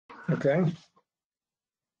Okay.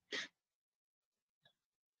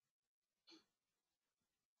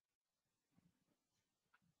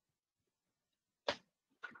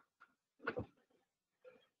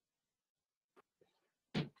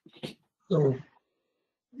 So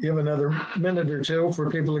you have another minute or two for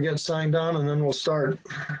people to get signed on, and then we'll start.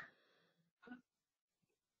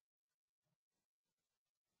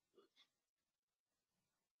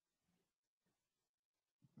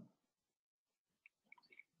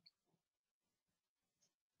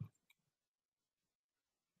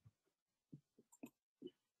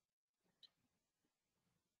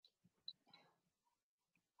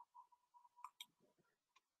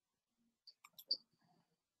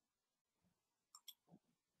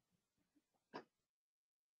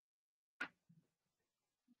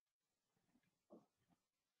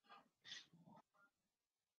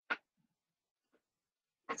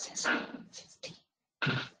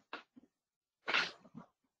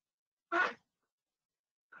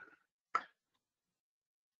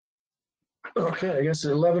 Okay, I guess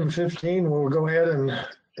at 11:15, we'll go ahead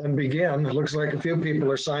and begin. It looks like a few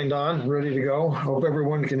people are signed on, ready to go. Hope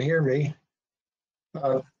everyone can hear me.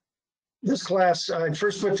 This class, I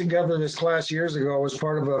first put together this class years ago as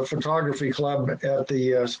part of a photography club at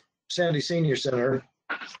the Sandy Senior Center.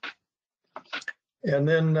 And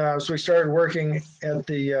then as we started working at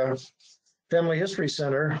the Family History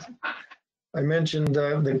Center, I mentioned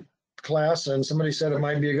the class, and somebody said it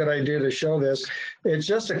might be a good idea to show this. It's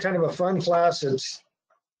just a kind of a fun class. It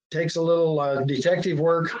takes a little detective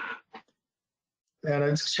work, and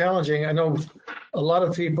it's challenging. I know a lot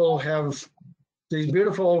of people have these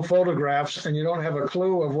beautiful old photographs, and you don't have a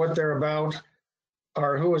clue of what they're about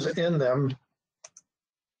or who is in them.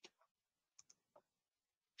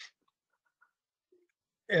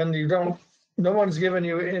 And no one's given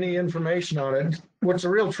you any information on it. What's a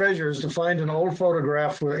real treasure is to find an old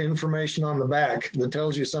photograph with information on the back that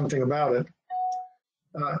tells you something about it.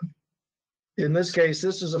 In this case,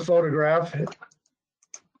 this is a photograph. It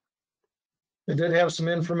did have some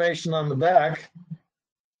information on the back,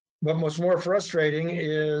 but what's more frustrating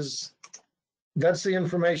is that's the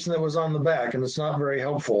information that was on the back, and it's not very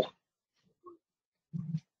helpful.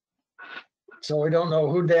 So we don't know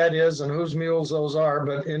who Dad is and whose mules those are,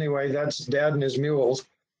 but anyway, that's Dad and his mules.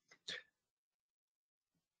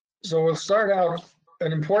 So we'll start out.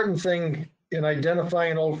 An important thing in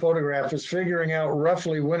identifying an old photograph is figuring out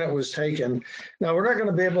roughly when it was taken. Now, we're not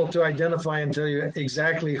going to be able to identify and tell you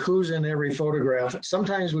exactly who's in every photograph.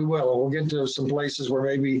 Sometimes we will. We'll get to some places where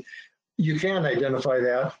maybe you can identify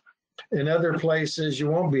that. In other places, you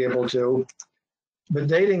won't be able to. But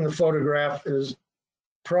dating the photograph is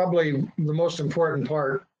probably the most important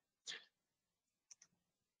part.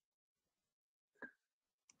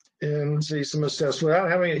 And let's see some assess. Without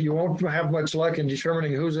having it, you won't have much luck in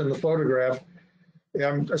determining who's in the photograph.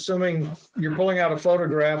 I'm assuming you're pulling out a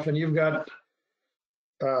photograph and you've got,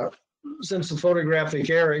 since the photographic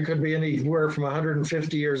era could be anywhere from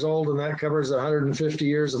 150 years old, and that covers 150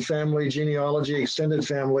 years of family, genealogy, extended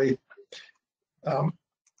family.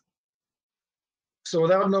 So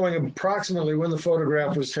without knowing approximately when the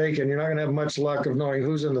photograph was taken, you're not going to have much luck of knowing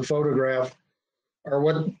who's in the photograph or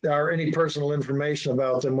what are any personal information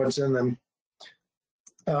about them, what's in them.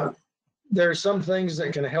 There are some things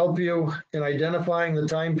that can help you in identifying the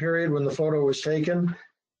time period when the photo was taken,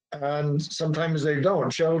 and sometimes they don't.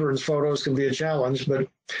 Children's photos can be a challenge, but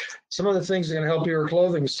some of the things that can help you are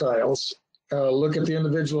clothing styles. Look at the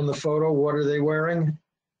individual in the photo. What are they wearing?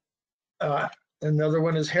 Another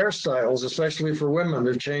one is hairstyles, especially for women.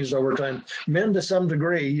 They've changed over time. Men, to some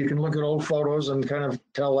degree, you can look at old photos and kind of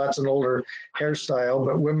tell that's an older hairstyle,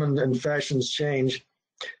 but women and fashions change.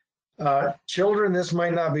 Children, this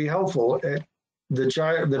might not be helpful.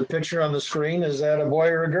 The picture on the screen, is that a boy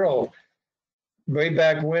or a girl? Way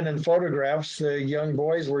back when in photographs, the young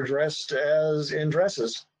boys were dressed as in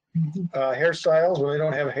dresses. Hairstyles, when they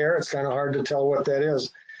don't have hair, it's kind of hard to tell what that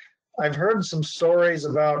is. I've heard some stories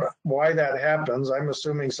about why that happens. I'm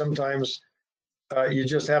assuming sometimes you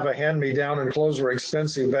just have a hand-me-down and clothes were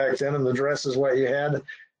expensive back then and the dress is what you had.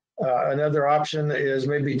 Another option is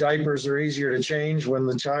maybe diapers are easier to change when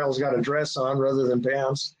the child's got a dress on rather than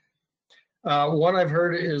pants. One I've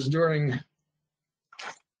heard is during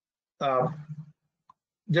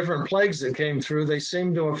different plagues that came through, they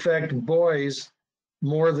seem to affect boys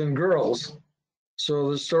more than girls.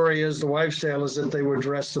 So the story is, the wives' tale is that they would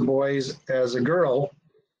dress the boys as a girl,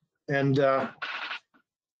 and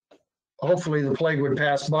hopefully the plague would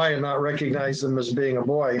pass by and not recognize them as being a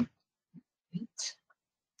boy.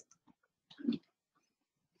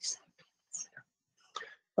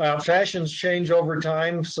 Fashions change over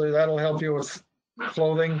time, so that'll help you with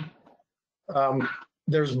clothing.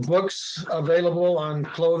 There's books available on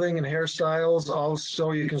clothing and hairstyles.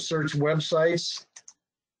 Also, you can search websites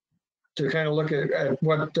to kind of look at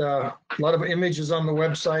what a lot of images on the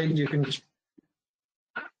website. You can.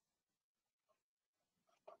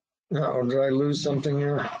 Oh, did I lose something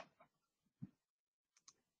here?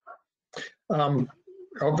 I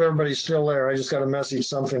hope everybody's still there. I just got a message,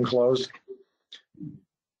 something closed.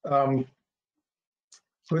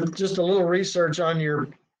 With just a little research on your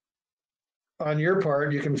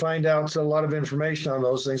part, you can find out a lot of information on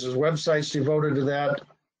those things. There's websites devoted to that,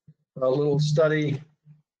 a little study.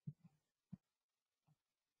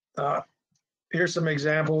 Here's some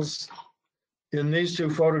examples. In these two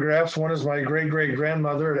photographs, one is my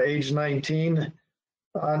great-great-grandmother at age 19.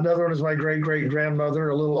 Another one is my great-great-grandmother,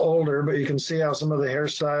 a little older, but you can see how some of the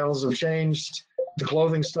hairstyles have changed. The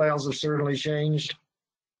clothing styles have certainly changed.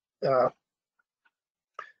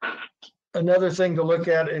 Another thing to look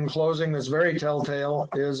at in closing that's very telltale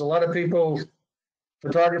is a lot of people,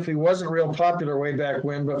 photography wasn't real popular way back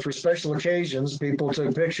when, but for special occasions, people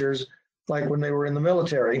took pictures like when they were in the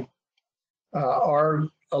military, or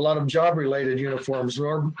a lot of job-related uniforms,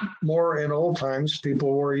 or more in old times,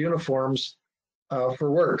 people wore uniforms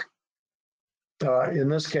for work. In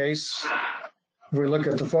this case, if we look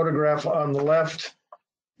at the photograph on the left,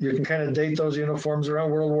 you can kind of date those uniforms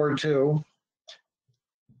around World War II.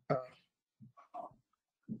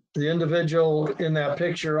 The individual in that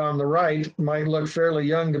picture on the right might look fairly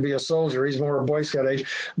young to be a soldier. He's more a Boy Scout age.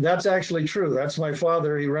 That's actually true. That's my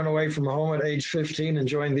father. He ran away from home at age 15 and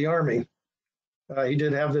joined the Army. He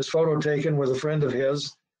did have this photo taken with a friend of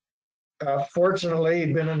his. Fortunately,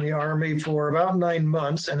 he'd been in the Army for about 9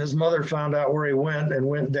 months, and his mother found out where he went and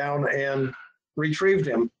went down and retrieved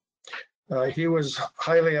him. He was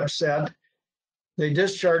highly upset. They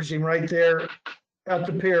discharged him right there at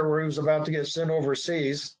the pier where he was about to get sent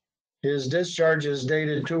overseas. His discharge is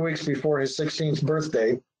dated 2 weeks before his 16th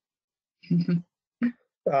birthday.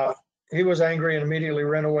 He was angry and immediately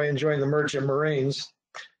ran away and joined the Merchant Marines.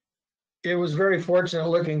 It was very fortunate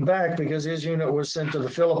looking back because his unit was sent to the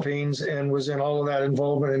Philippines and was in all of that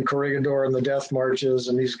involvement in Corregidor and the death marches,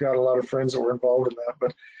 and he's got a lot of friends that were involved in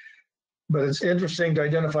that. But it's interesting to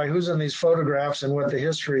identify who's in these photographs and what the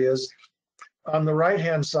history is. On the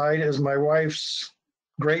right-hand side is my wife's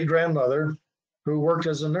great-grandmother who worked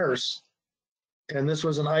as a nurse. And this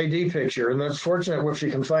was an ID picture. And that's fortunate if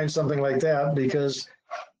you can find something like that because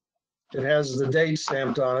it has the date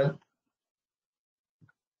stamped on it.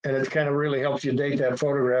 And it kind of really helps you date that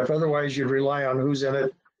photograph. Otherwise, you'd rely on who's in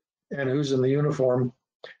it and who's in the uniform.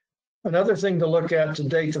 Another thing to look at to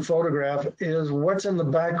date the photograph is what's in the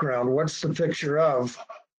background. What's the picture of?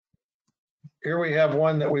 Here we have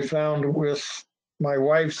one that we found with my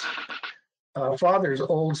wife's father's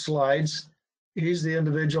old slides. He's the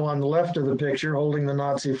individual on the left of the picture holding the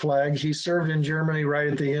Nazi flag. He served in Germany right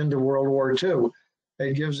at the end of World War II.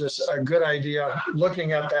 It gives us a good idea,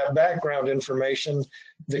 looking at that background information,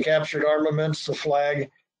 the captured armaments, the flag,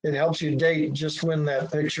 it helps you date just when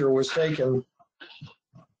that picture was taken.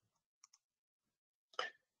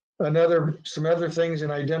 Some other things in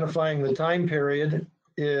identifying the time period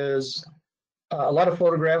is a lot of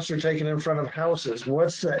photographs are taken in front of houses.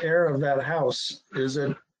 What's the era of that house? Is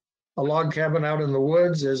it a log cabin out in the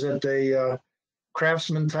woods? Is it a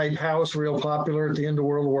craftsman type house, real popular at the end of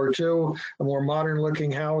World War II, a more modern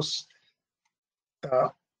looking house?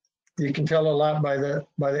 You can tell a lot by the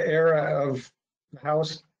era of the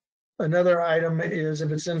house. Another item is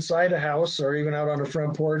if it's inside a house or even out on a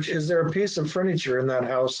front porch, is there a piece of furniture in that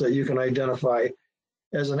house that you can identify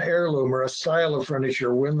as an heirloom or a style of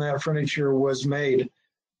furniture, when that furniture was made?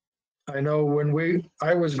 I know when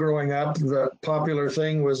I was growing up, the popular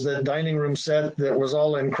thing was the dining room set that was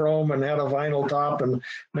all in chrome and had a vinyl top and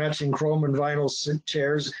matching chrome and vinyl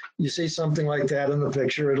chairs. You see something like that in the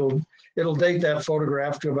picture, it'll date that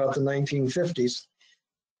photograph to about the 1950s.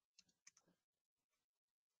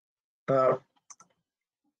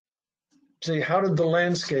 See, how did the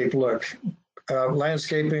landscape look?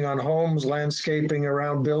 Landscaping on homes, landscaping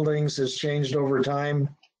around buildings has changed over time.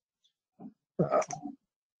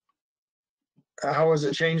 How has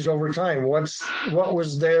it changed over time? What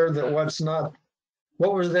was there that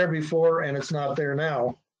what was there before and it's not there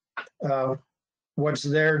now? What's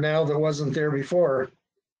there now that wasn't there before?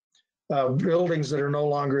 Buildings that are no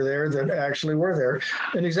longer there that actually were there.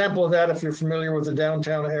 An example of that, if you're familiar with the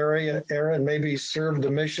downtown area and maybe served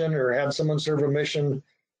a mission or had someone serve a mission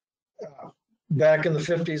back in the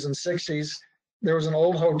 50s and 60s, there was an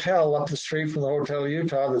old hotel up the street from the Hotel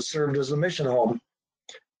Utah that served as a mission home.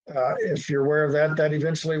 If you're aware of that, that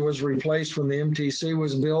eventually was replaced when the MTC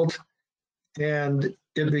was built. and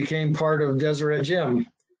it became part of Deseret Gym.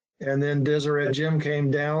 And then Deseret Gym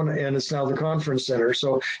came down, and it's now the conference center.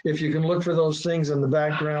 So if you can look for those things in the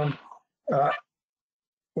background,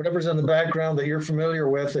 whatever's in the background that you're familiar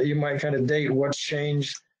with, that you might kind of date what's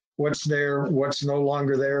changed, what's there, what's no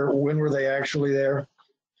longer there, when were they actually there.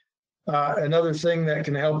 Another thing that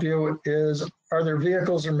can help you is, are there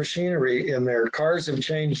vehicles or machinery in there? Cars have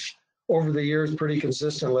changed over the years pretty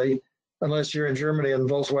consistently, unless you're in Germany and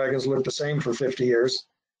Volkswagens look the same for 50 years.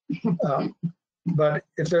 But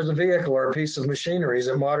if there's a vehicle or a piece of machinery, is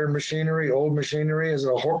it modern machinery, old machinery? Is it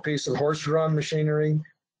a piece of horse-drawn machinery?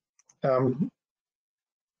 You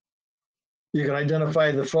can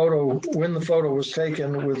identify the photo, when the photo was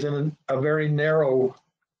taken, within a very narrow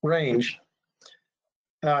range.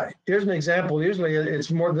 Here's an example. Usually this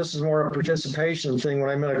is more a participation thing when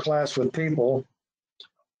I'm in a class with people.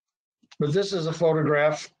 But this is a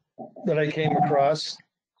photograph that I came across.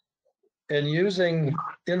 And using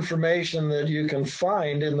information that you can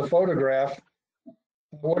find in the photograph,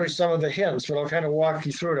 what are some of the hints? But I'll kind of walk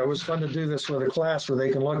you through it. It was fun to do this with a class where they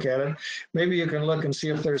can look at it. Maybe you can look and see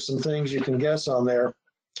if there's some things you can guess on there.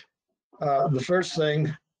 The first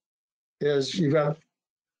thing is that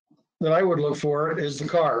I would look for is the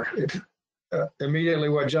car. Immediately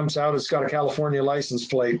what jumps out, it's got a California license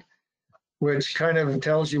plate, which kind of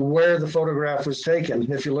tells you where the photograph was taken.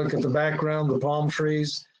 If you look at the background, the palm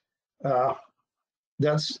trees,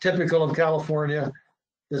 that's typical of California.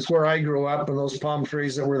 It's where I grew up, and those palm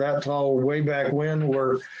trees that were that tall way back when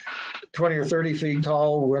were 20 or 30 feet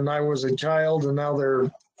tall when I was a child, and now they're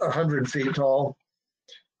 100 feet tall.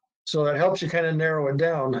 So that helps you kind of narrow it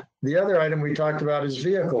down. The other item we talked about is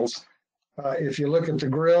vehicles. If you look at the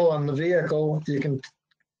grill on the vehicle, you can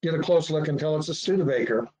get a close look and tell it's a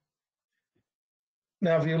Studebaker.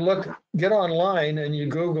 Now, if you get online and you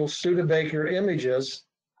Google Studebaker images,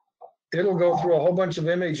 it'll go through a whole bunch of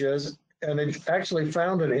images, and they've actually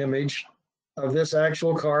found an image of this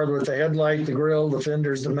actual car with the headlight, the grill, the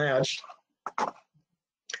fenders that matched,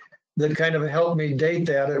 that kind of helped me date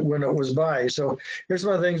that when it was by. So here's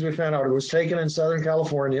some of the things we found out. It was taken in Southern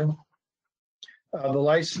California.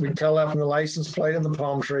 We tell that from the license plate and the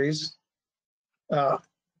palm trees.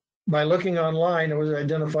 By looking online, it was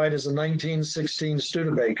identified as a 1916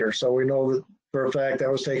 Studebaker. So we know that for a fact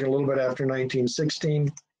that was taken a little bit after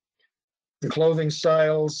 1916. The clothing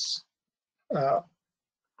styles,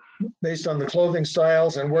 based on the clothing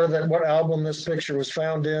styles and what album this picture was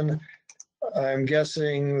found in, I'm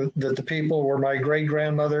guessing that the people were my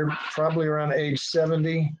great-grandmother, probably around age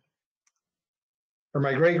 70, or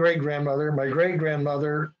my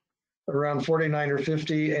great-great-grandmother, around 49 or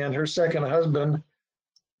 50, and her second husband,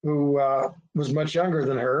 who was much younger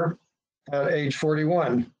than her, at age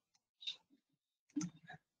 41.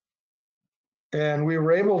 And we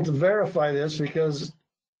were able to verify this because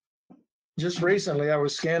just recently I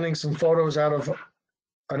was scanning some photos out of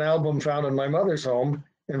an album found in my mother's home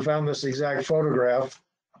and found this exact photograph.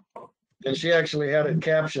 And she actually had it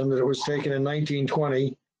captioned that it was taken in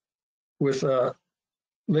 1920 with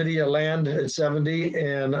Lydia Land at 70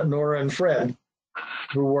 and Nora and Fred,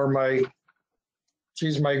 who were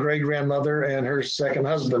she's my great-grandmother and her second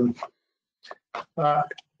husband.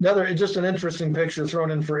 Just an interesting picture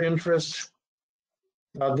thrown in for interest.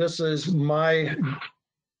 This is my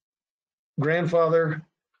grandfather,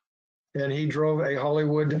 and he drove a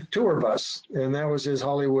Hollywood tour bus, and that was his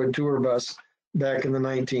Hollywood tour bus back in the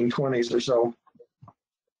 1920s or so.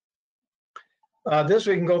 This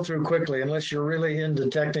we can go through quickly unless you're really into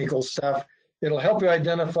technical stuff. It'll help you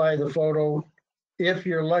identify the photo if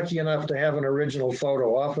you're lucky enough to have an original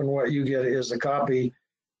photo. Often what you get is a copy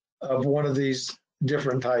of one of these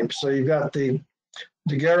different types. So you've got the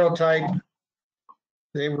daguerreotype.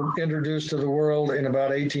 They were introduced to the world in about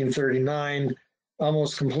 1839,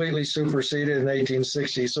 almost completely superseded in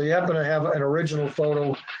 1860. So you happen to have an original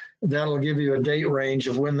photo, that'll give you a date range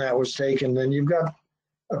of when that was taken. Then you've got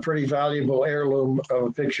a pretty valuable heirloom of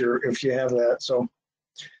a picture if you have that. So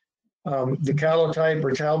the calotype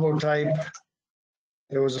or talbotype,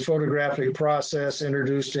 it was a photographic process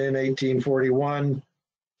introduced in 1841.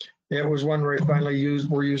 It was one where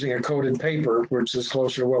we're using a coated paper, which is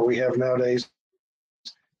closer to what we have nowadays.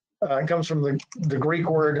 It comes from the Greek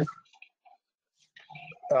word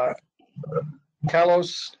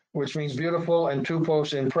kalos, which means beautiful, and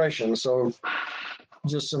tupos, impression. So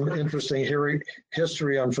just some interesting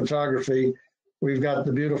history on photography. We've got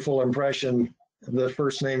the beautiful impression, the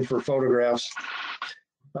first name for photographs.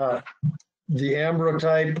 The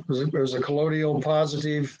ambrotype was a colloidal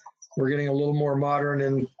positive. We're getting a little more modern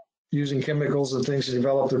in using chemicals and things to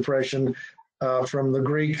develop impression, from the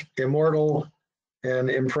Greek immortal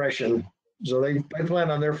and impression. So they plan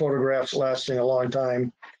on their photographs lasting a long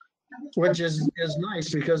time, which is nice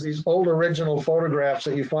because these old original photographs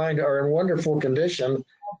that you find are in wonderful condition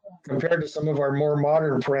compared to some of our more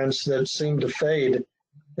modern prints that seem to fade.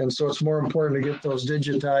 And so it's more important to get those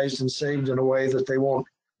digitized and saved in a way that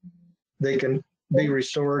they can be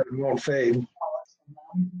restored and won't fade.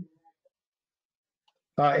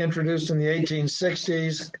 Introduced in the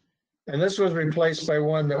 1860s, and this was replaced by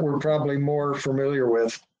one that we're probably more familiar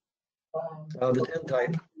with, the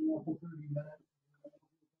tintype.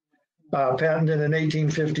 Patented in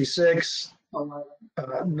 1856,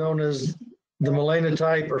 known as the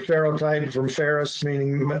melanotype or ferrotype from ferrous,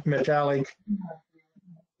 meaning metallic.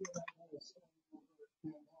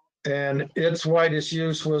 And its widest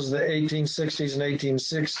use was the 1860s and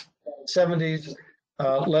 1870s,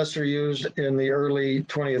 lesser used in the early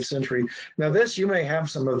 20th century. Now this, you may have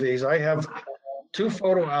some of these. I have 2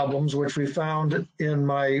 photo albums, which we found in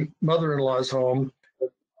my mother-in-law's home.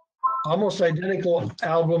 Almost identical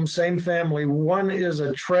albums, same family. One is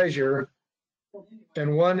a treasure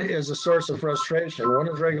and one is a source of frustration. One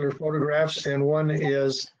is regular photographs and one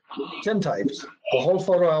is tintypes, a whole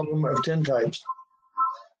photo album of tintypes.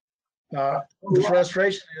 The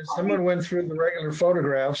frustration is someone went through the regular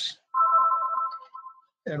photographs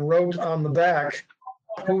and wrote on the back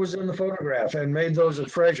who was in the photograph and made those a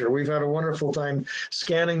treasure. We've had a wonderful time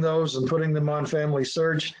scanning those and putting them on Family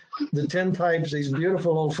Search. The tintypes, these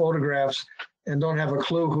beautiful old photographs, and don't have a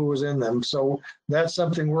clue who was in them. So that's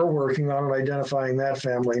something we're working on, identifying that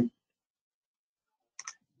family.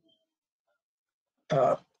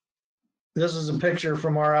 This is a picture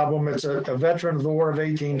from our album. It's a veteran of the War of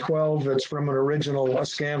 1812. It's from a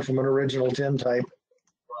scan from an original tintype.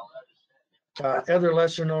 Other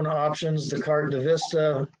lesser known options, the Carte de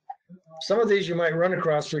Vista. Some of these you might run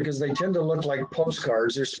across because they tend to look like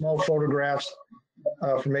postcards. They're small photographs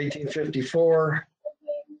from 1854.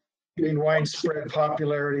 Gained widespread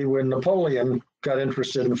popularity when Napoleon got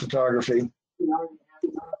interested in photography.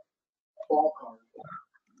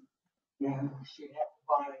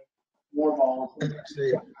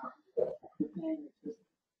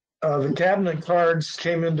 The cabinet cards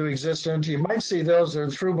came into existence. You might see those. They're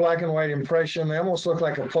through black and white impression. They almost look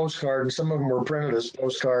like a postcard, and some of them were printed as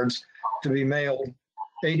postcards to be mailed.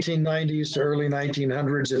 1890s to early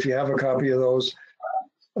 1900s, if you have a copy of those.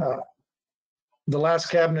 The last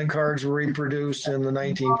cabinet cards were reproduced in the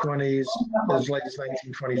 1920s, as late as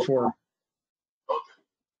 1924.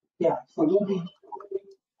 Yeah, so you'll be.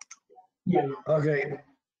 Yeah. Okay.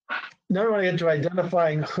 Now I want to get to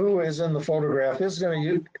identifying who is in the photograph. This is going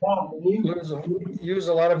to use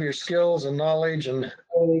a lot of your skills and knowledge, and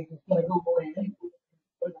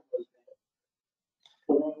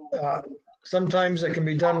sometimes it can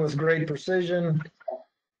be done with great precision.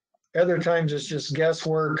 Other times it's just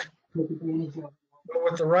guesswork. But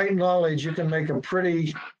with the right knowledge, you can make a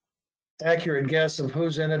pretty accurate guess of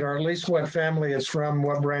who's in it, or at least what family it's from,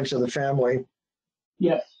 what branch of the family.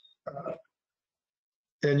 Yes.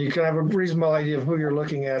 And you can have a reasonable idea of who you're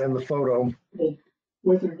looking at in the photo.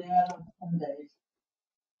 With her dad on Sundays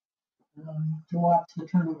to watch the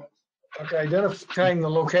tournament. Okay, identifying the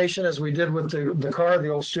location as we did with the car, the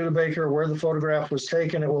old Studebaker, where the photograph was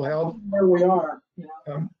taken, it will help. There we are. You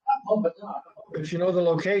know, if you know the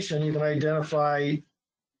location, you can identify,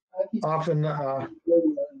 often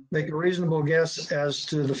make a reasonable guess as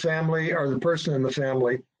to the family or the person in the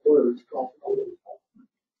family.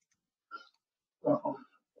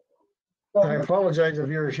 I apologize if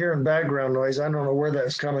you're hearing background noise. I don't know where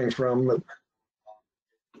that's coming from, but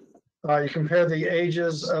you compare the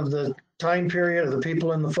ages of the time period of the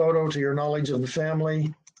people in the photo to your knowledge of the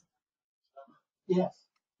family. Yes.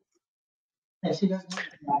 And she doesn't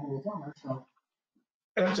so.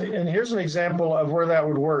 And here's an example of where that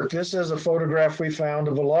would work. This is a photograph we found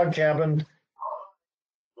of a log cabin.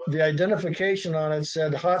 The identification on it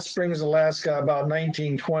said Hot Springs, Alaska, about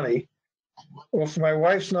 1920. Well, from my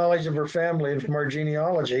wife's knowledge of her family and from our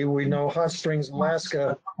genealogy, we know Hot Springs,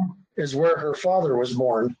 Alaska is where her father was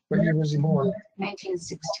born. What year was he born?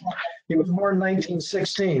 1916. He was born in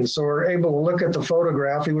 1916. So we're able to look at the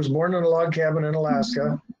photograph. He was born in a log cabin in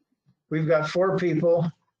Alaska. We've got 4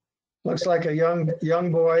 people. Looks like a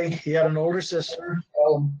young boy. He had an older sister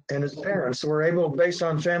and his parents. So we're able, based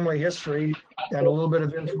on family history and a little bit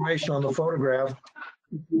of information on the photograph,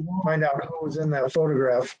 find out who was in that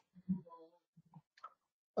photograph.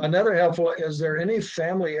 Another helpful, is there any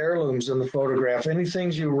family heirlooms in the photograph? Any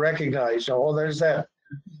things you recognize? Oh, there's that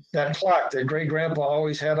clock that great grandpa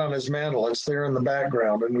always had on his mantle. It's there in the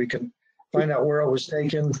background, and we can find out where it was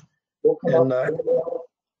taken and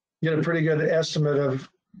get a pretty good estimate of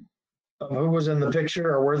who was in the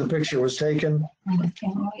picture or where the picture was taken. And the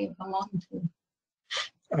family it belonged to.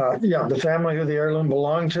 Yeah, the family who the heirloom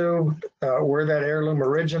belonged to, where that heirloom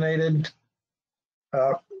originated.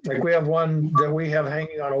 Like we have one that we have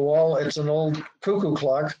hanging on a wall. It's an old cuckoo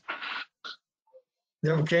clock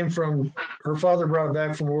that came from, her father brought it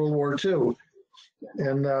back from World War II.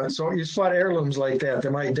 And so you spot heirlooms like that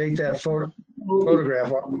might date that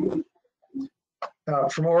photograph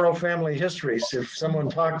from oral family histories, if someone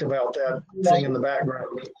talked about that thing in the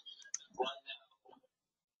background.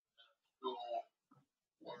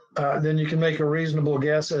 Then you can make a reasonable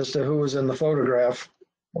guess as to who was in the photograph.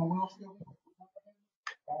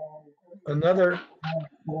 Another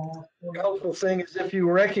helpful thing is if you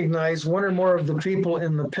recognize one or more of the people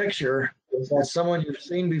in the picture as someone you've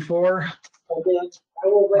seen before,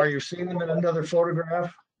 or you've seen them in another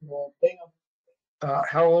photograph,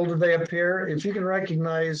 how old do they appear? If you can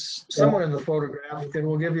recognize someone in the photograph, it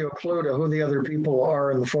will give you a clue to who the other people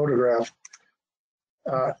are in the photograph.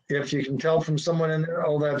 If you can tell from someone in there,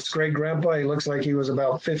 oh, that's great grandpa, he looks like he was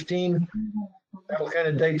about 15, that'll kind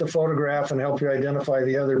of date the photograph and help you identify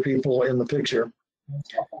the other people in the picture.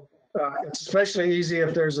 It's especially easy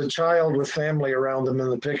if there's a child with family around them in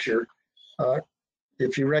the picture.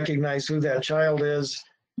 If you recognize who that child is,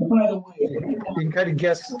 you can kind of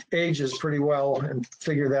guess ages pretty well and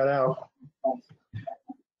figure that out.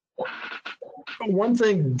 One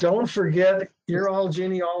thing, don't forget, you're all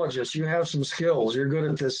genealogists. You have some skills. You're good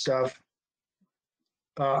at this stuff.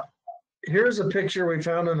 Here's a picture we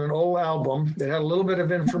found in an old album that had a little bit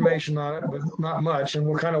of information on it, but not much. And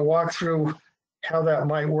we'll kind of walk through how that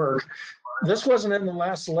might work. This wasn't in the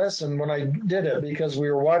last lesson when I did it because we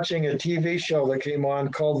were watching a TV show that came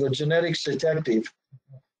on called The Genetics Detective.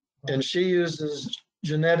 And she uses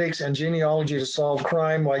genetics and genealogy to solve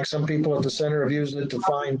crime, like some people at the center have used it to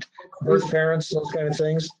find birth parents, those kind of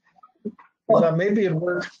things. I thought maybe it'd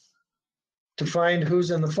work to find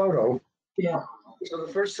who's in the photo. Yeah. So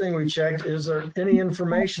the first thing we checked, is there any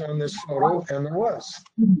information on this photo? And there was.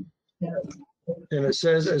 And it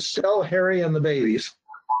says Estelle, Harry, and the babies.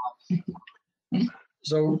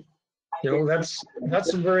 So, you know, that's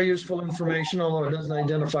some very useful information, although it doesn't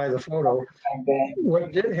identify the photo.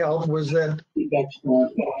 What did help was that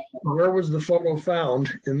where was the photo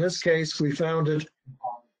found? In this case, we found it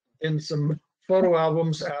in some photo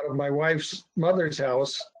albums out of my wife's mother's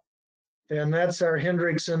house. And that's our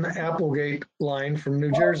Hendrickson Applegate line from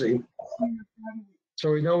New Jersey.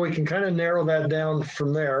 So we know we can kind of narrow that down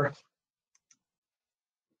from there.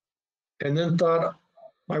 And then thought,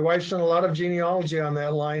 my wife's done a lot of genealogy on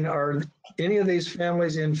that line. Are any of these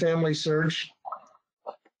families in Family Search?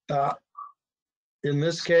 In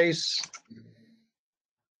this case,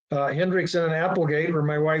 Hendrickson and Applegate were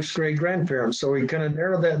my wife's great grandparents. So we kind of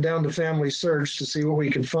narrowed that down to Family Search to see what we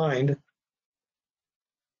could find.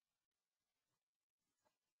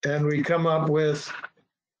 And we come up with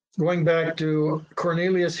going back to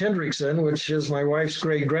Cornelius Hendrickson, which is my wife's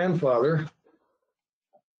great grandfather.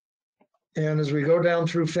 And as we go down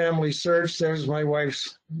through Family Search, there's my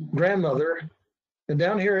wife's grandmother. And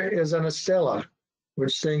down here is an Estella,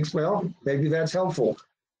 which thinks, well, maybe that's helpful.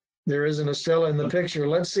 There is an Estella in the picture.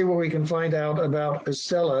 Let's see what we can find out about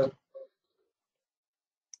Estella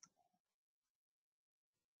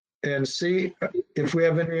and see if we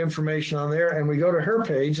have any information on there. And we go to her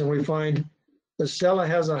page and we find Estella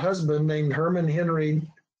has a husband named Herman Henry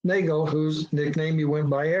Nagel, whose nickname he went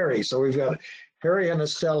by Harry. So we've got Harry and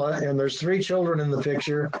Estella, and there's 3 children in the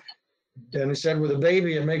picture. And he said with a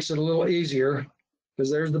baby, it makes it a little easier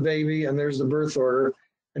because there's the baby and there's the birth order.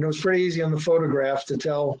 And it was pretty easy on the photograph to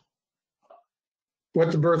tell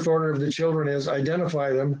what the birth order of the children is,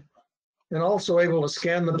 identify them, and also able to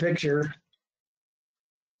scan the picture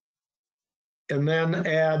and then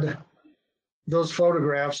add those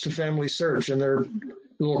photographs to Family Search and their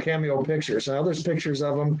little cameo pictures. Now there's pictures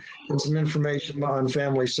of them and some information on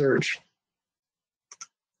Family Search.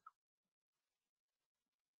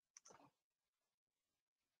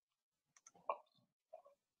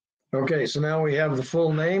 Okay, so now we have the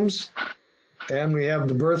full names and we have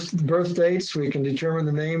the birth dates. We can determine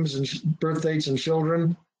the names and birth dates and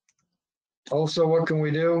children. Also, what can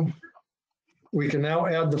we do? We can now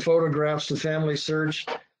add the photographs to Family Search.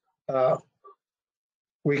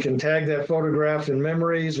 We can tag that photograph in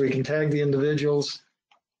memories. We can tag the individuals.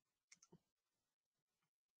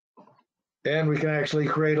 And we can actually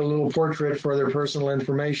create a little portrait for their personal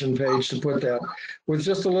information page to put that. With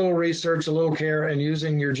just a little research, a little care, and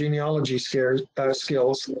using your genealogy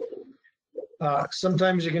skills.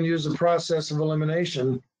 Sometimes you can use the process of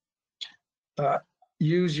elimination.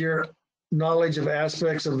 Use your knowledge of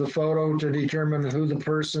aspects of the photo to determine who the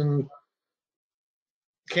person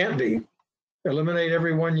can't be. Eliminate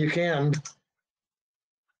every one you can.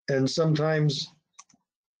 And sometimes,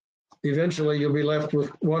 eventually, you'll be left with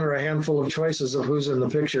one or a handful of choices of who's in the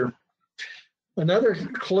picture. Another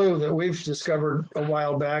clue that we've discovered a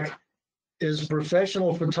while back is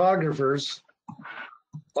professional photographers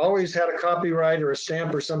always had a copyright or a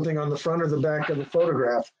stamp or something on the front or the back of the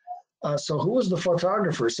photograph. So who was the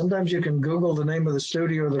photographer? Sometimes you can Google the name of the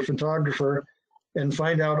studio or the photographer and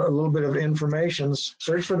find out a little bit of information.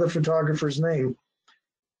 Search for the photographer's name.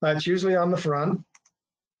 It's usually on the front.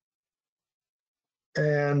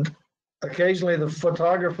 And occasionally the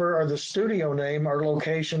photographer or the studio name or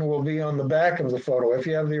location will be on the back of the photo if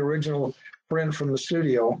you have the original print from the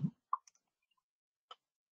studio.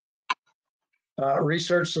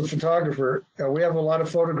 Research the photographer. We have a lot of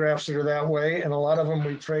photographs that are that way, and a lot of them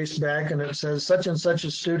we trace back, and it says such and such a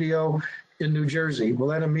studio in New Jersey. Well,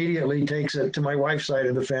 that immediately takes it to my wife's side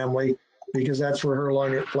of the family because that's where her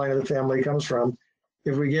line of the family comes from.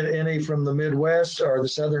 If we get any from the Midwest or the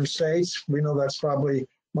southern states, we know that's probably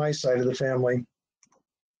my side of the family.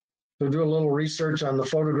 So do a little research on the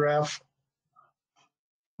photograph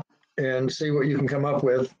and see what you can come up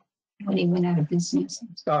with. When he went out of business.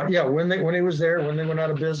 Yeah, when he was there, when they went out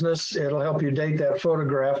of business, it'll help you date that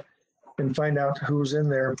photograph and find out who's in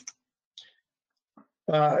there.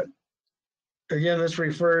 Again, this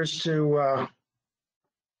refers to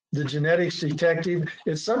the genetics detective.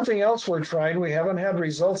 It's something else we're trying. We haven't had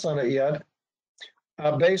results on it yet.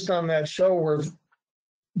 Based on that show where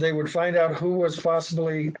they would find out who was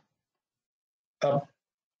possibly a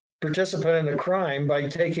participant in a crime by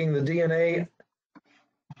taking the DNA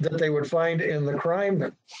that they would find in the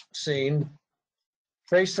crime scene,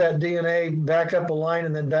 trace that DNA back up a line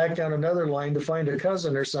and then back down another line to find a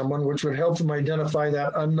cousin or someone, which would help them identify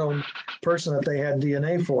that unknown person that they had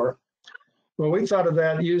DNA for. Well, we thought of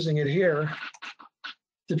that using it here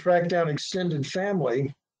to track down extended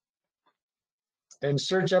family and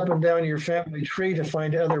search up and down your family tree to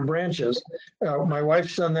find other branches. My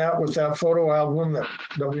wife's done that with that photo album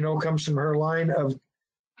that we know comes from her line of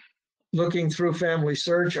looking through family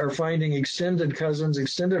search or finding extended cousins,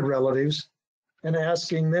 extended relatives, and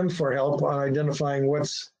asking them for help on identifying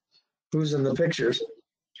who's in the pictures.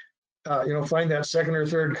 Find that second or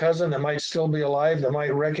third cousin that might still be alive, that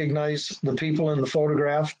might recognize the people in the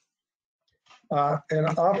photograph,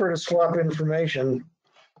 and offer to swap information.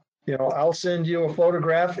 I'll send you a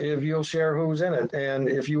photograph if you'll share who's in it. And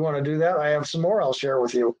if you want to do that, I have some more I'll share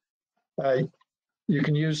with you. You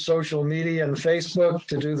can use social media and Facebook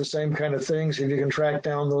to do the same kind of things if you can track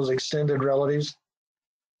down those extended relatives.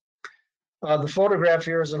 The photograph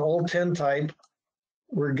here is an old tintype.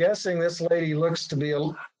 We're guessing this lady looks to be a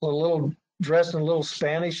little dressed in a little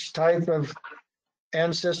Spanish type of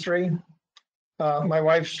ancestry. My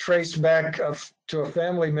wife's traced back to a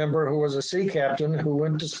family member who was a sea captain who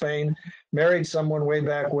went to Spain, married someone way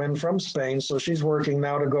back when from Spain. So she's working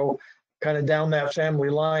now to go kind of down that family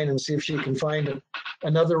line and see if she can find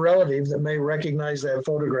another relative that may recognize that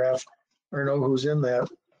photograph or know who's in that.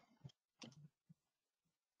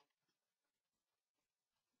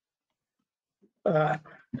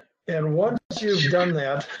 And once you've done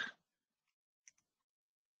that,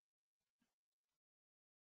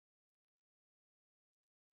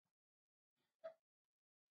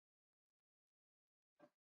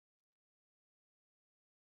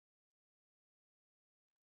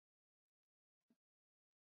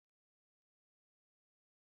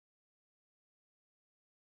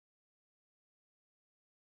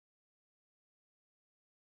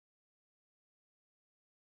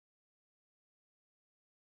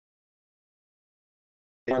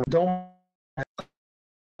 and don't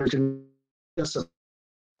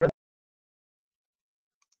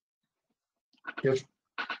if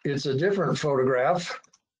it's a different photograph.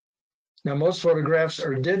 Now, most photographs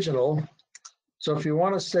are digital. So if you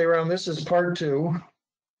want to stay around, this is part 2.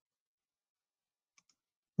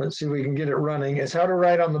 Let's see if we can get it running. It's how to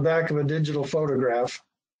write on the back of a digital photograph.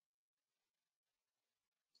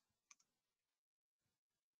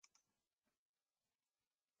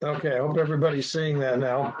 Okay, I hope everybody's seeing that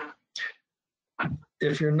now.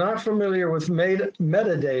 If you're not familiar with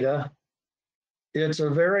metadata, it's a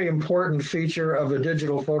very important feature of a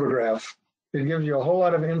digital photograph. It gives you a whole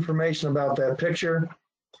lot of information about that picture,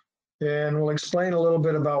 and we'll explain a little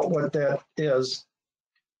bit about what that is.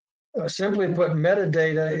 Simply put,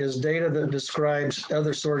 metadata is data that describes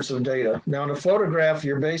other sorts of data. Now, in a photograph,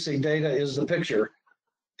 your basic data is the picture.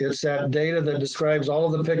 It's that data that describes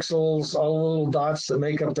all of the pixels, all the little dots that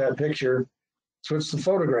make up that picture. So it's the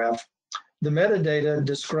photograph. The metadata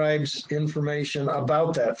describes information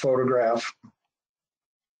about that photograph.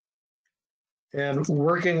 And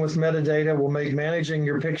working with metadata will make managing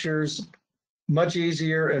your pictures much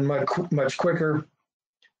easier and much quicker.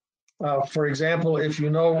 For example, if you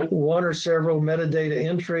know one or several metadata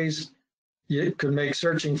entries, you could make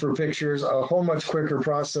searching for pictures a whole much quicker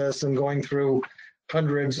process than going through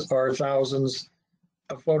hundreds or thousands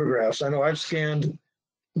of photographs. I know I've scanned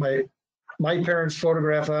my parents'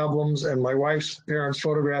 photograph albums and my wife's parents'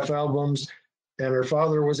 photograph albums, and her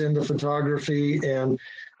father was into photography. And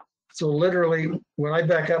so literally, when I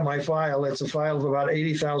back up my file, it's a file of about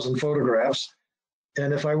 80,000 photographs.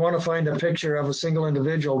 And if I want to find a picture of a single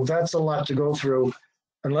individual, that's a lot to go through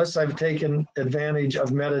unless I've taken advantage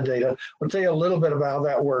of metadata. I'll tell you a little bit about how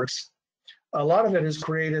that works. A lot of it is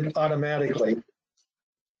created automatically.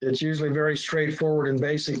 It's usually very straightforward and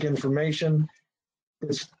basic information.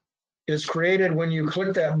 It's created when you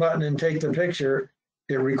click that button and take the picture.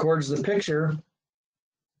 It records the picture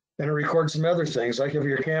and it records some other things. Like if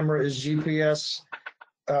your camera is GPS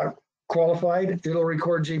qualified, it'll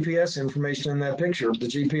record GPS information in that picture, the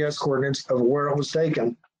GPS coordinates of where it was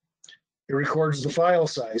taken. It records the file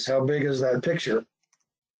size. How big is that picture?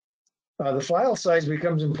 The file size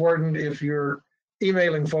becomes important if you're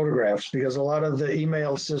emailing photographs, because a lot of the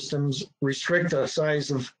email systems restrict the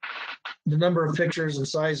size of the number of pictures and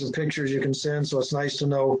size of pictures you can send. So it's nice to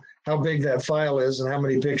know how big that file is and how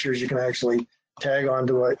many pictures you can actually tag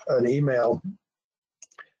onto an email.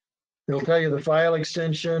 It'll tell you the file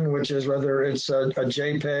extension, which is whether it's a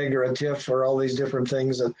JPEG or a TIFF or all these different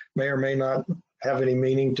things that may or may not have any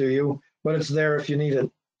meaning to you, but it's there if you need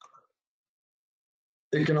it.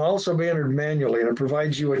 It can also be entered manually, and it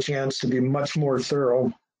provides you a chance to be much more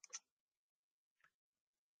thorough.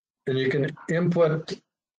 And you can input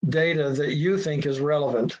data that you think is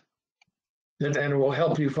relevant, and it will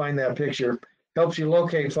help you find that picture. Helps you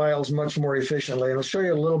locate files much more efficiently. And I'll show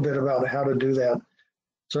you a little bit about how to do that.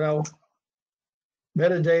 So now,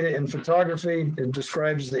 metadata in photography, it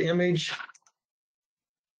describes the image.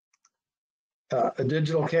 A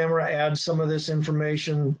digital camera adds some of this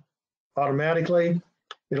information automatically.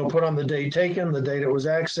 It'll put on the date taken, the date it was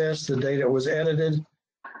accessed, the date it was edited.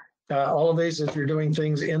 All of these, if you're doing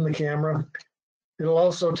things in the camera. It'll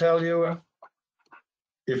also tell you,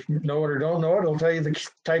 if you know it or don't know it, it'll tell you the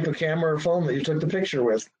type of camera or phone that you took the picture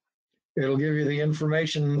with. It'll give you the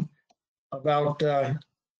information about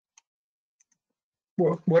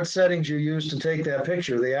what settings you used to take that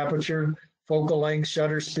picture, the aperture, focal length,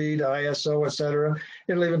 shutter speed, ISO, etc.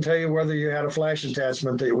 It'll even tell you whether you had a flash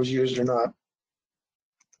attachment that was used or not.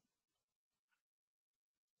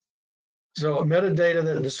 So metadata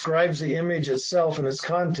that describes the image itself and its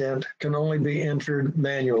content can only be entered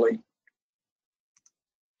manually.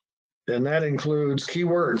 And that includes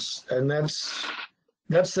keywords. And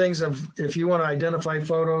that's things of, if you want to identify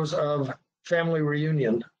photos of family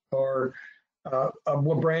reunion or of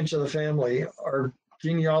what branch of the family, or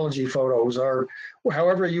genealogy photos, or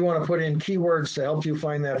however you want to put in keywords to help you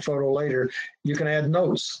find that photo later, you can add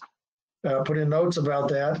notes, put in notes about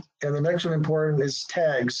that. And the next one important is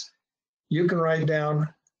tags. You can write down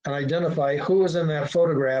and identify who was in that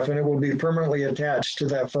photograph, and it will be permanently attached to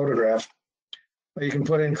that photograph. You can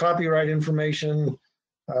put in copyright information.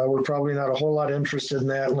 We're probably not a whole lot interested in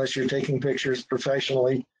that unless you're taking pictures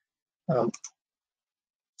professionally.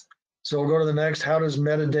 So we'll go to the next. How does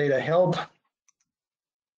metadata help?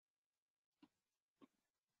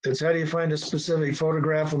 It's how do you find a specific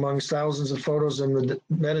photograph amongst thousands of photos in the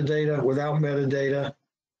metadata without metadata.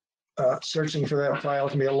 Searching for that file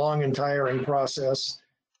can be a long and tiring process.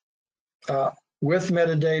 With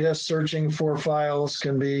metadata, searching for files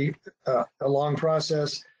can be a long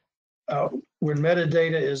process. When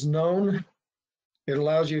metadata is known, it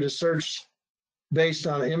allows you to search based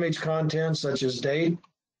on image content such as date,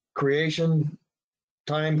 creation,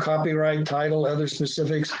 time, copyright, title, other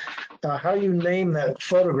specifics. How you name that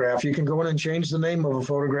photograph, you can go in and change the name of a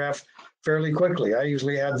photograph fairly quickly. I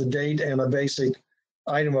usually add the date and a basic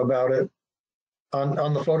item about it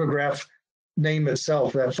on the photograph name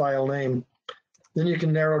itself, that file name. Then you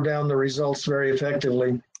can narrow down the results very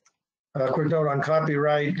effectively. Quick note on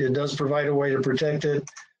copyright, it does provide a way to protect it.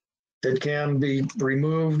 It can be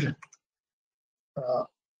removed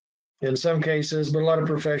in some cases, but a lot of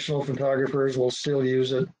professional photographers will still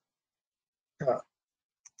use it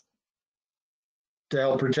to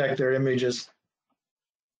help protect their images.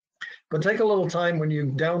 But take a little time when you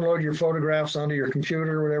download your photographs onto your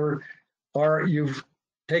computer or whatever, or you've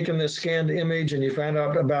taken this scanned image and you find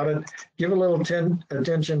out about it, give a little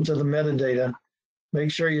attention to the metadata. Make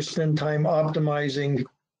sure you spend time optimizing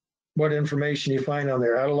what information you find on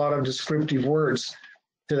there. Add a lot of descriptive words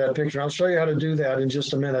to that picture. I'll show you how to do that in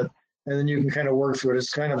just a minute, and then you can kind of work through it.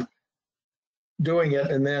 It's kind of doing it,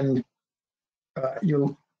 and then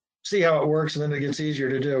you'll see how it works, and then it gets easier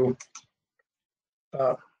to do.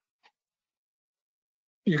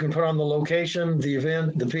 You can put on the location, the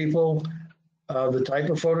event, the people, the type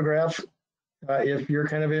of photograph. If you're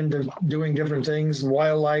kind of into doing different things,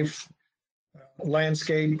 wildlife,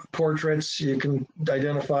 landscape, portraits, you can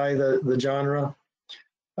identify the genre.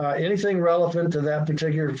 Anything relevant to that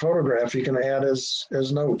particular photograph, you can add as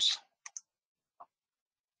notes,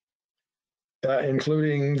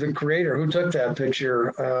 including the creator who took that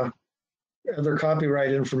picture, other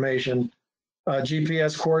copyright information,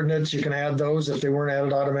 GPS coordinates. You can add those if they weren't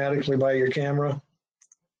added automatically by your camera.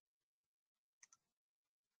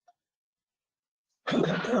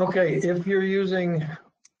 Okay, if you're using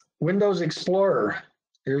Windows Explorer,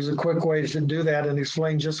 here's a quick way to do that and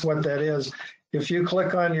explain just what that is. If you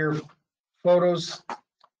click on your photos,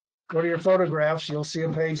 go to your photographs, you'll see a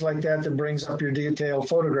page like that that brings up your detailed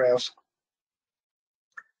photographs.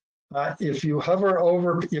 If you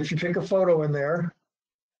pick a photo in there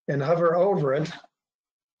and hover over it,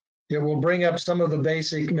 it will bring up some of the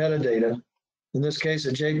basic metadata. In this case,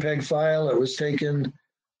 a JPEG file. It was taken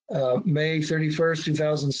May 31st,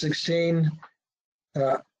 2016.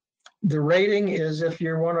 The rating is if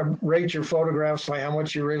you want to rate your photographs by how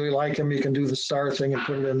much you really like them, you can do the star thing and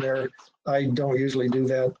put it in there. I don't usually do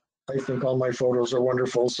that. I think all my photos are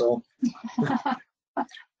wonderful, so.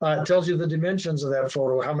 It tells you the dimensions of that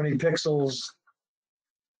photo, how many pixels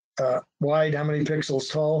wide, how many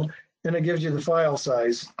pixels tall, and it gives you the file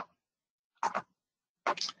size.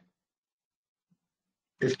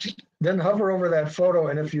 Then hover over that photo,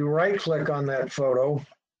 and if you right-click on that photo,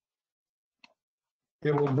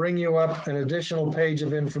 it will bring you up an additional page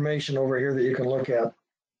of information over here that you can look at.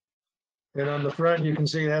 And on the front, you can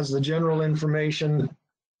see it has the general information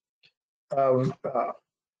of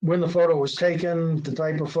when the photo was taken, the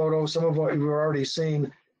type of photo, some of what you've already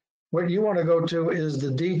seen. What you want to go to is the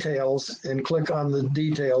details and click on the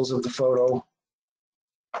details of the photo.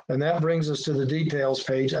 And that brings us to the details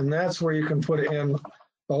page. And that's where you can put in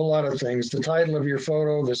a whole lot of things. The title of your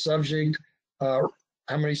photo, the subject,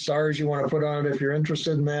 how many stars you want to put on it if you're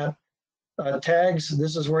interested in that. Tags,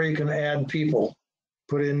 this is where you can add people.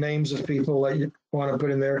 Put in names of people that you want to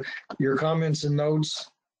put in there. Your comments and notes.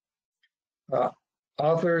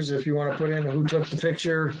 Authors, if you want to put in who took the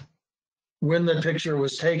picture, when the picture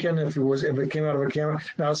was taken, if it came out of a camera.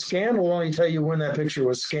 Now, scan will only tell you when that picture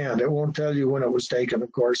was scanned. It won't tell you when it was taken,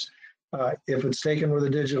 of course. If it's taken with a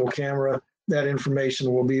digital camera, that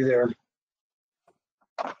information will be there.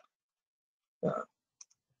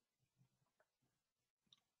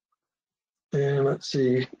 And let's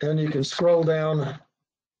see, then you can scroll down.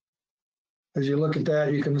 As you look at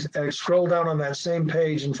that, you can scroll down on that same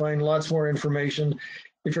page and find lots more information.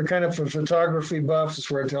 If you're kind of a photography buff,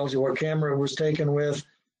 it's where it tells you what camera it was taken with,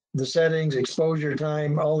 the settings, exposure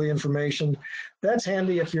time, all the information. That's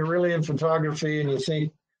handy if you're really in photography and you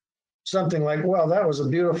think something like, well, that was a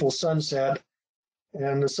beautiful sunset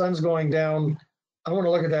and the sun's going down. I want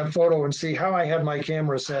to look at that photo and see how I had my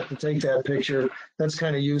camera set to take that picture. That's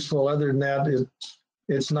kind of useful. Other than that,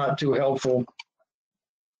 it's not too helpful.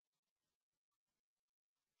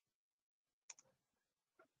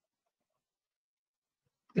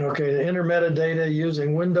 Okay, the enter metadata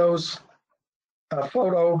using Windows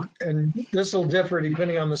Photo, and this will differ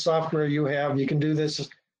depending on the software you have. You can do this,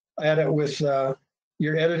 add it with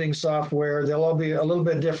your editing software. They'll all be a little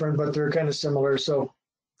bit different, but they're kind of similar. So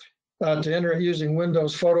to enter it using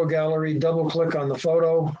Windows Photo Gallery, double click on the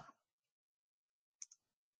photo,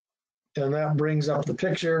 and that brings up the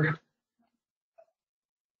picture.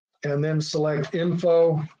 And then select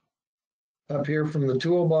Info up here from the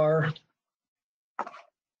toolbar.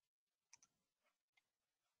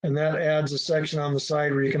 And that adds a section on the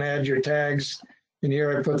side where you can add your tags. And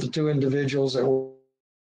here I put the two individuals that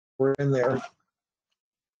were in there.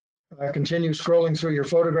 Continue scrolling through your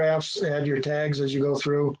photographs, add your tags as you go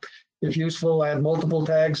through. If useful, add multiple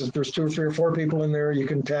tags. If there's 2 or 3 or 4 people in there, you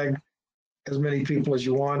can tag as many people as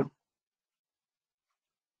you want.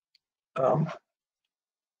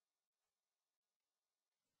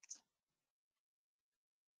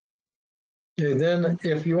 Okay, then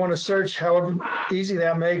if you want to search, however easy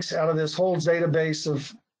that makes out of this whole database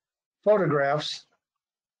of photographs,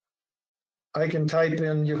 you can type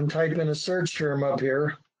in a search term up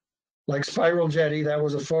here, like Spiral Jetty. That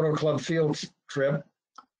was a Photo Club field trip.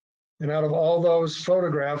 And out of all those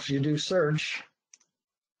photographs, you do search,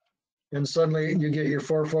 and suddenly you get your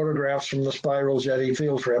 4 photographs from the Spiral Jetty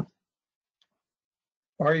field trip.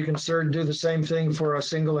 Or you can do the same thing for a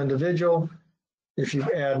single individual. If you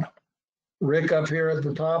add Rick up here at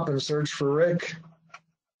the top and search for Rick,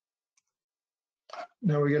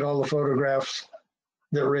 Now we get all the photographs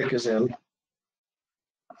that Rick is in.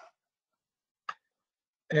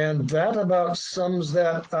 And that about sums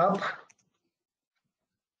that up.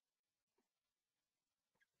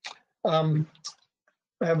 I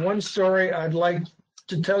have one story I'd like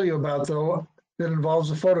to tell you about, though, that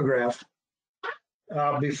involves a photograph.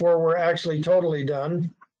 Before we're actually totally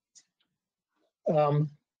done.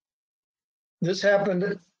 This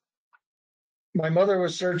happened, my mother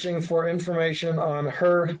was searching for information on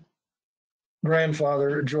her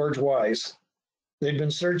grandfather, George Wise. They'd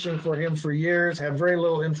been searching for him for years, had very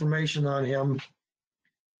little information on him.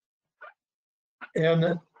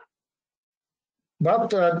 And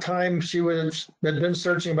about the time had been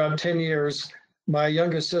searching, about 10 years, my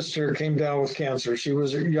youngest sister came down with cancer. She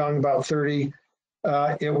was young, about 30.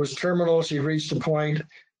 It was terminal. She reached a point.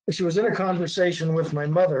 She was in a conversation with my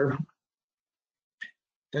mother,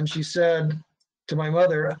 and she said to my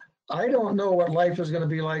mother, I don't know what life is going to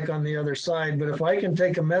be like on the other side, but if I can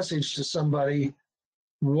take a message to somebody,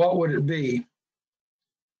 what would it be?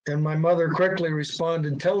 And my mother quickly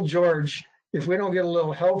responded, tell George, if we don't get a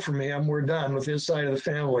little help from him, we're done with his side of the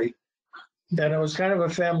family. And it was kind of a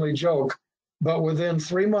family joke. But within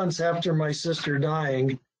 3 months after my sister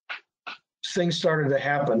dying, things started to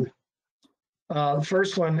happen.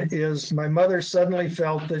 First one is my mother suddenly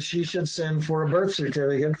felt that she should send for a birth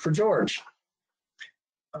certificate for George.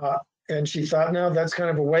 And she thought, no, that's kind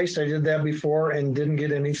of a waste. I did that before and didn't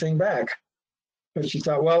get anything back. But she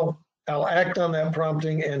thought, well, I'll act on that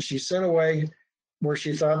prompting. And she sent away where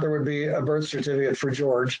she thought there would be a birth certificate for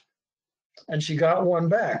George. And she got one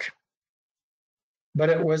back. But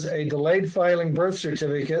it was a delayed filing birth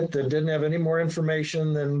certificate that didn't have any more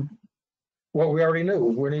information than what we already knew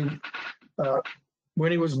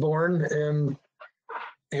when he was born and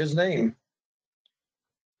his name.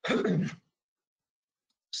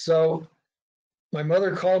 So my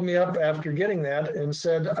mother called me up after getting that and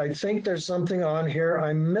said, I think there's something on here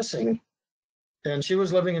I'm missing. And she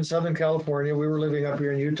was living in Southern California. We were living up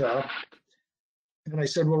here in Utah. And I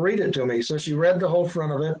said, well, read it to me. So she read the whole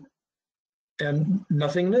front of it and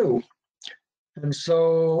nothing new. And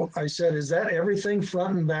so I said, is that everything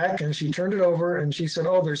front and back? And she turned it over and she said,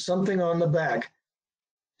 oh, there's something on the back.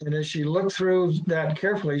 And as she looked through that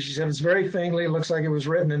carefully, she said, it's very faintly, it looks like it was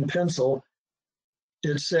written in pencil.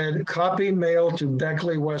 It said, copy mail to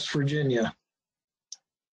Beckley, West Virginia.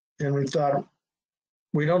 And we thought,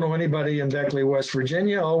 we don't know anybody in Beckley, West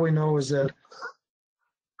Virginia. All we know is that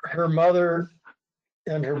her mother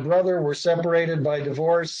and her brother were separated by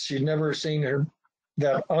divorce. She'd never seen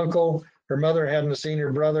that uncle. Her mother hadn't seen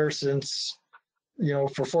her brother since,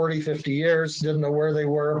 for 40, 50 years, didn't know where they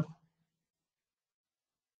were.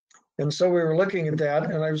 And so we were looking at that,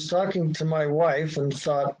 and I was talking to my wife and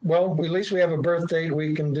thought, well, at least we have a birth date.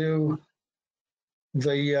 We can do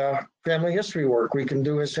the family history work. We can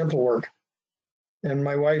do his temple work. And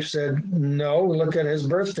my wife said, no, look at his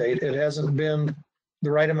birth date. It hasn't been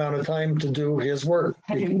the right amount of time to do his work.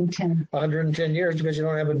 110 years because you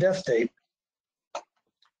don't have a death date.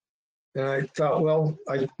 And I thought, well,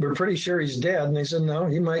 we're pretty sure he's dead. And they said, no,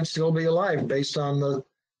 he might still be alive based on the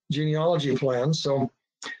genealogy plan. So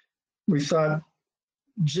we thought,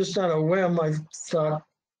 just on a whim, I thought,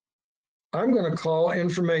 I'm going to call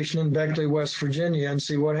information in Beckley, West Virginia and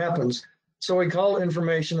see what happens. So we called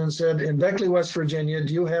information and said, in Beckley, West Virginia,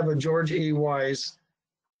 do you have a George E. Wise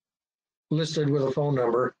listed with a phone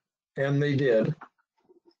number? And they did.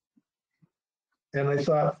 And I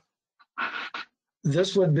thought,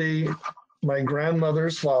 this would be my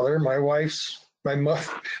grandmother's father, my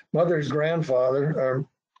mother's grandfather,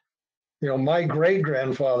 my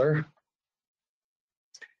great-grandfather.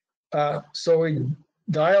 So we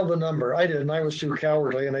dialed the number. I didn't. I was too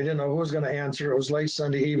cowardly, and I didn't know who was going to answer. It was late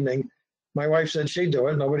Sunday evening. My wife said she'd do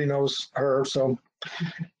it. Nobody knows her. So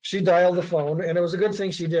she dialed the phone, and it was a good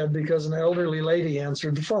thing she did because an elderly lady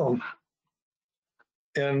answered the phone.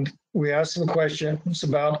 And we asked some questions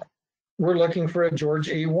about, we're looking for a George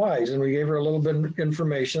E. Wise. And we gave her a little bit of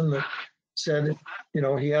information that said,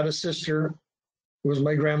 he had a sister who was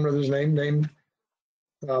my grandmother's name, named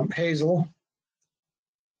Hazel.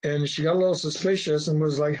 And she got a little suspicious and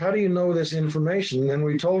was like, how do you know this information? And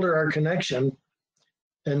we told her our connection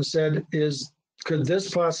and said, could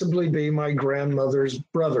this possibly be my grandmother's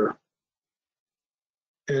brother?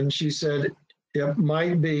 And she said, it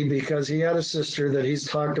might be because he had a sister that he's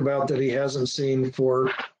talked about that he hasn't seen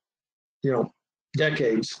for,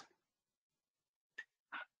 decades.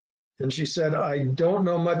 And she said, I don't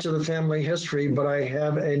know much of the family history, but I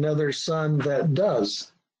have another son that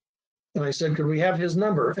does. And I said, could we have his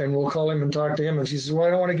number? And we'll call him and talk to him. And she said, well,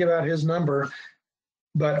 I don't want to give out his number,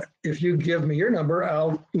 but if you give me your number,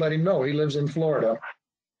 I'll let him know. He lives in Florida.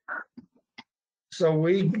 So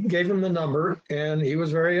we gave him the number, and he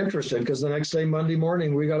was very interested because the next day, Monday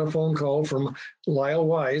morning, we got a phone call from Lyle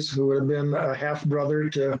Wise, who had been a half brother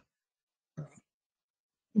to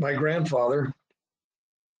my grandfather.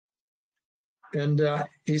 And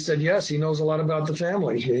he said, yes, he knows a lot about the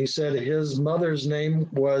family. He said his mother's name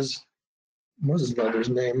was, what was his mother's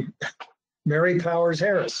name? Mary Powers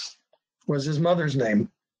Harris was his mother's name.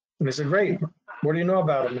 And I said, great, what do you know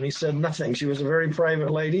about him? And he said, nothing. She was a very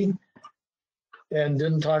private lady and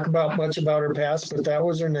didn't talk about much about her past, but that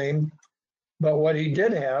was her name. But what he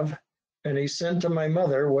did have, and he sent to my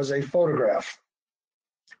mother, was a photograph.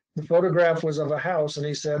 The photograph was of a house, and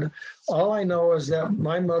he said, all I know is that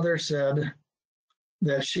my mother said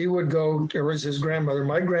that she would go, it was his grandmother,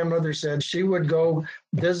 my grandmother said she would go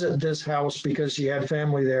visit this house because she had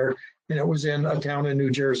family there, and it was in a town in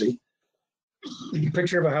New Jersey. A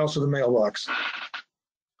picture of a house with a mailbox.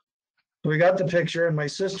 We got the picture, and my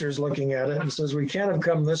sister's looking at it and says, we can't have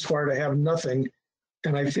come this far to have nothing.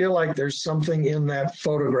 And I feel like there's something in that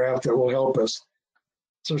photograph that will help us.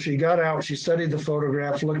 So she got out, she studied the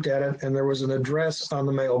photograph, looked at it, and there was an address on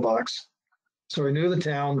the mailbox. So we knew the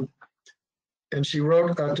town, and she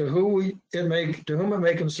wrote to whom it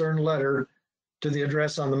may concern letter to the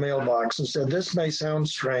address on the mailbox and said, this may sound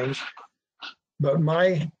strange, but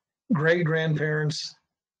my great-grandparents,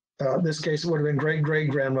 this case it would have been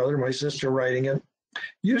great-great-grandmother, my sister writing it,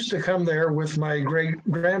 used to come there with my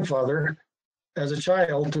great-grandfather as a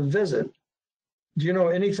child to visit. Do you know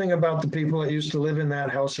anything about the people that used to live in that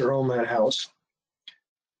house or own that house?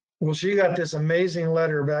 Well, she got this amazing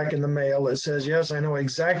letter back in the mail that says, yes, I know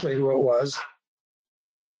exactly who it was,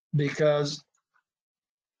 because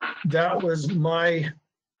that was my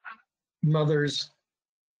mother's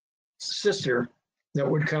sister that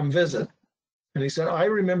would come visit. And he said, I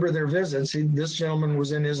remember their visits. This gentleman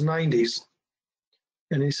was in his 90s.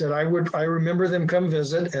 And he said, I remember them come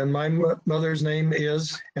visit, and my mother's name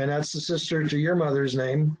is, and that's the sister to your mother's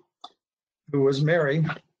name, who was Mary.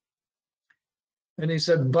 And he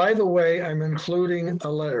said, by the way, I'm including a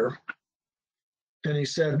letter. And he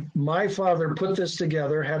said, my father put this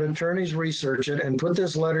together, had attorneys research it, and put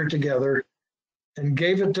this letter together and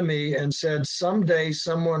gave it to me and said, someday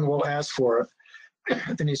someone will ask for it.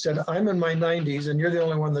 And he said, I'm in my 90s and you're the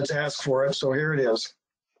only one that's asked for it, so here it is.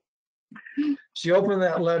 She opened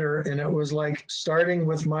that letter, and it was like starting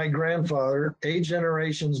with my grandfather, 8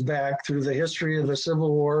 generations back through the history of the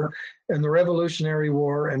Civil War and the Revolutionary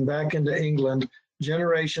War and back into England,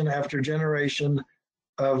 generation after generation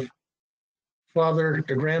of father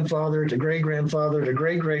to grandfather to great-grandfather to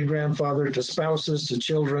great-great-grandfather to spouses to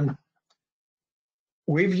children.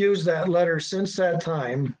 We've used that letter since that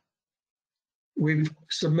time. We've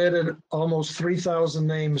submitted almost 3,000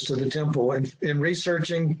 names to the temple, and in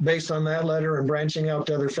researching based on that letter and branching out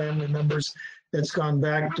to other family members, it's gone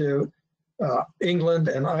back to England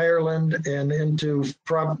and Ireland and into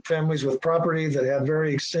families with property that had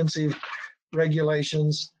very extensive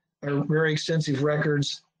regulations or very extensive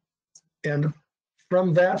records. And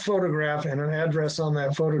from that photograph and an address on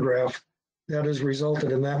that photograph, that has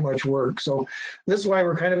resulted in that much work. So this is why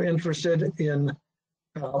we're kind of interested in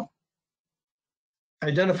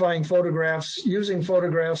identifying photographs, using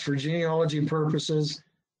photographs for genealogy purposes,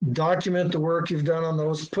 document the work you've done on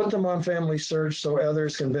those, put them on Family Search so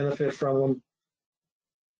others can benefit from them.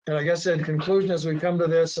 And I guess in conclusion, as we come to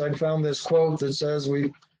this, I found this quote that says,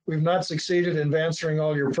 we've not succeeded in answering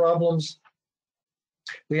all your problems.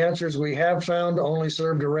 The answers we have found only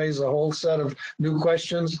serve to raise a whole set of new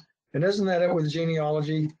questions. And isn't that it with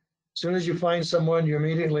genealogy? As soon as you find someone, you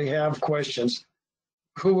immediately have questions.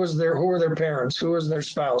 Who were their parents? Who was their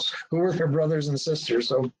spouse? Who were their brothers and sisters?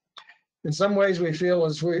 So in some ways we feel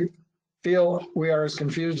we are as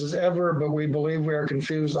confused as ever, but we believe we are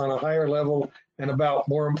confused on a higher level and about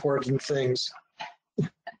more important things.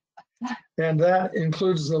 And that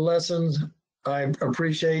includes the lessons. I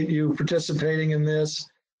appreciate you participating in this.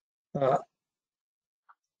 I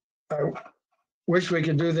wish we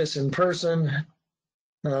could do this in person.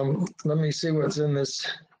 Let me see what's in this.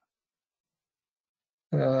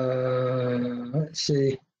 Let's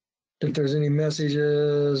see if there's any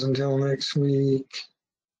messages until next week.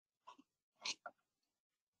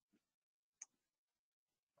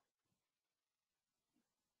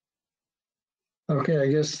 Okay, I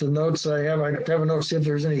guess the notes I haven't noticed see if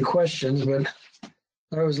there's any questions, but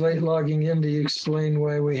I was late logging in. Do you explain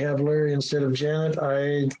why we have Larry instead of Janet?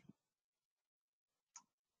 I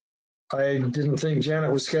didn't think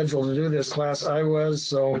Janet was scheduled to do this class. I was,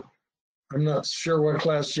 so I'm not sure what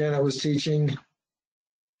class Janet was teaching.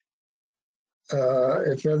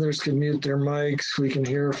 If others can mute their mics, we can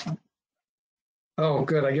hear. Oh,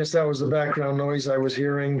 good. I guess that was the background noise I was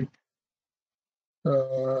hearing.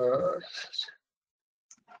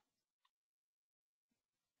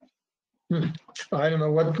 I don't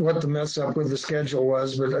know what the mess up with the schedule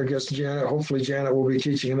was, but I guess Janet, hopefully Janet will be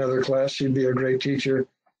teaching another class. She'd be a great teacher.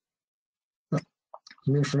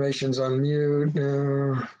 Information's on mute.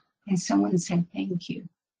 And someone said thank you.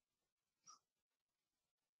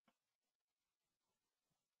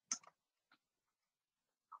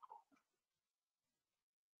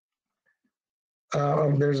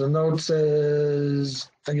 There's a note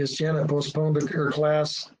says, I guess Janet postponed her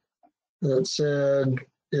class that said,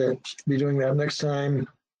 yeah, she'll be doing that next time.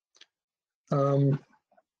 And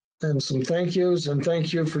some thank yous, and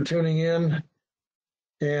thank you for tuning in.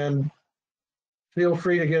 And feel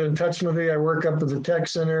free to get in touch with me. I work up at the tech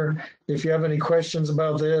center. If you have any questions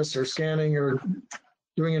about this or scanning or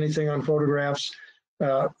doing anything on photographs,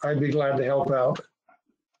 I'd be glad to help out.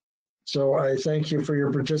 So I thank you for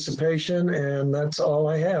your participation, and that's all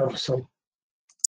I have. So